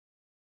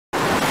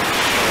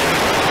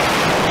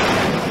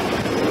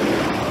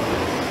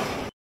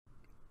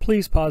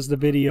Please pause the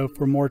video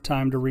for more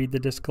time to read the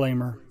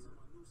disclaimer.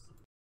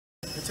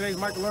 In today's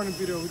micro-learning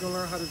video, we're going to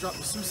learn how to drop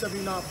the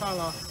SUU-79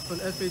 Pylon from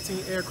the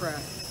F-18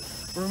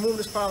 aircraft. When removing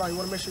this pylon, you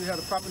want to make sure you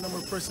have the proper number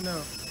of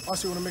personnel.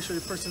 Also, you want to make sure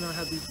your personnel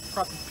have the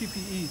proper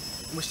PPE,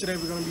 in which today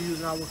we're going to be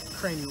using our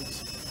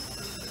cranials.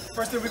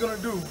 First thing we're going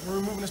to do when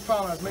removing this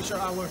pylon is make sure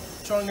our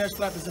trailing edge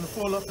flap is in a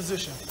full up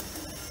position.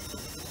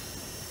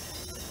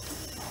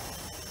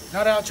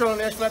 Now that our trailing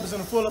edge flap is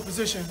in a full up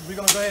position, we're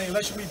going to go ahead and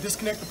electrically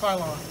disconnect the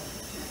pylon.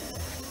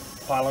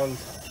 Pylon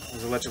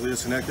is electrically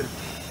disconnected.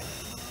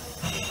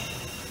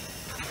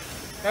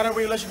 Now that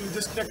we electrically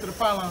disconnected the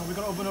pylon, we're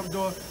going to open up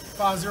door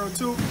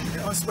 502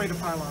 and unsway the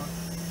pylon.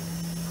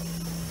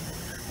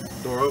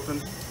 Door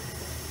open.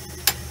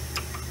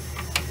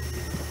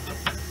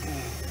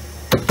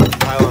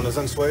 Pylon is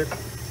unswayed.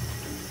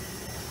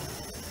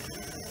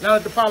 Now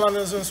that the pylon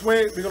is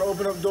unswayed, we're going to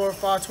open up door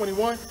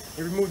 521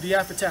 and remove the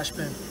aft attach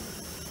pin.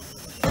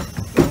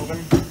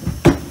 Open.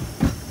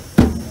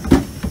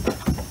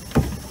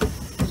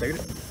 Take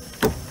it.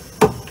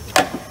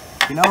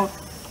 You know.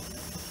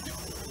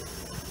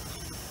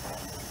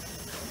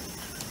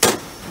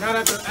 Now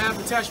that the aft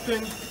attach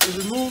pin is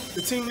removed,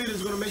 the team leader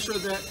is going to make sure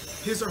that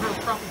his or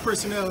her proper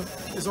personnel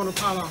is on the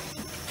pylon.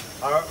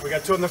 All right, we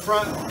got two in the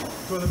front,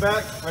 two in the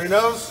back. Ready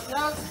nose?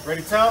 Yes.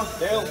 Ready tail?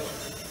 Tail.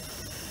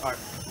 All right.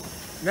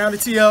 Now the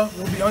TL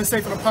will be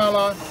unsafe on the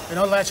pylon and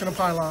unlatching the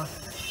pylon.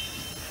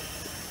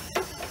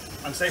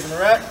 Unsafe in the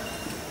rack.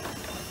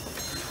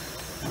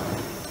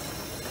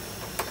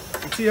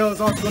 The TL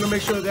is also going to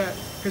make sure that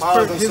his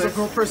or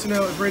her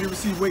personnel is ready to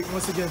receive weight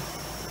once again.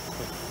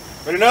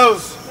 Ready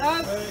nose?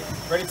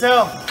 Yes. Ready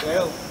tail?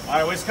 Tail. All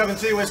right, waist coming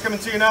to you, waist coming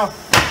to you now.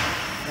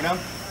 Right now.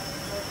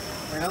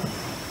 Right now.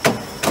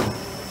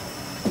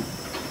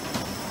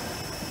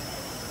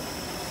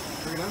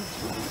 Bring it down.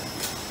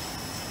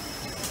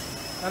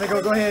 Now they're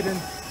going to go ahead and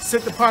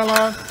sit the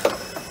pylon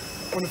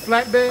on the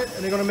flatbed,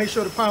 and they're going to make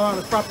sure the pylon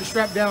is properly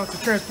strapped down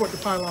to transport the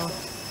pylon.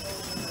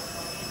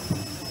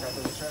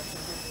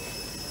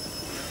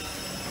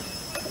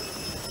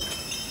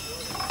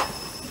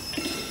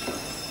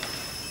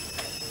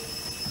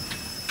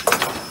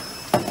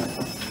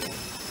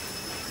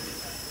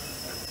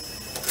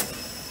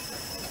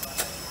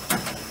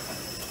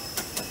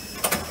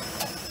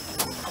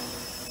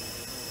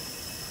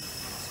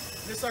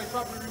 This is how you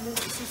properly remove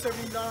the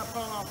SUU-79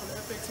 Pylon from the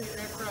F-18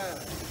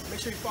 aircraft. Make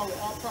sure you follow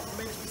all proper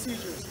maintenance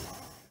procedures.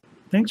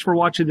 Thanks for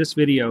watching this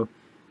video,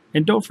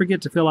 and don't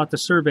forget to fill out the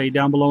survey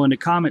down below in the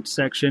comments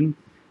section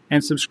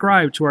and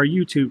subscribe to our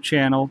YouTube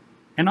channel,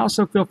 and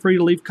also feel free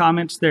to leave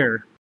comments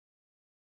there.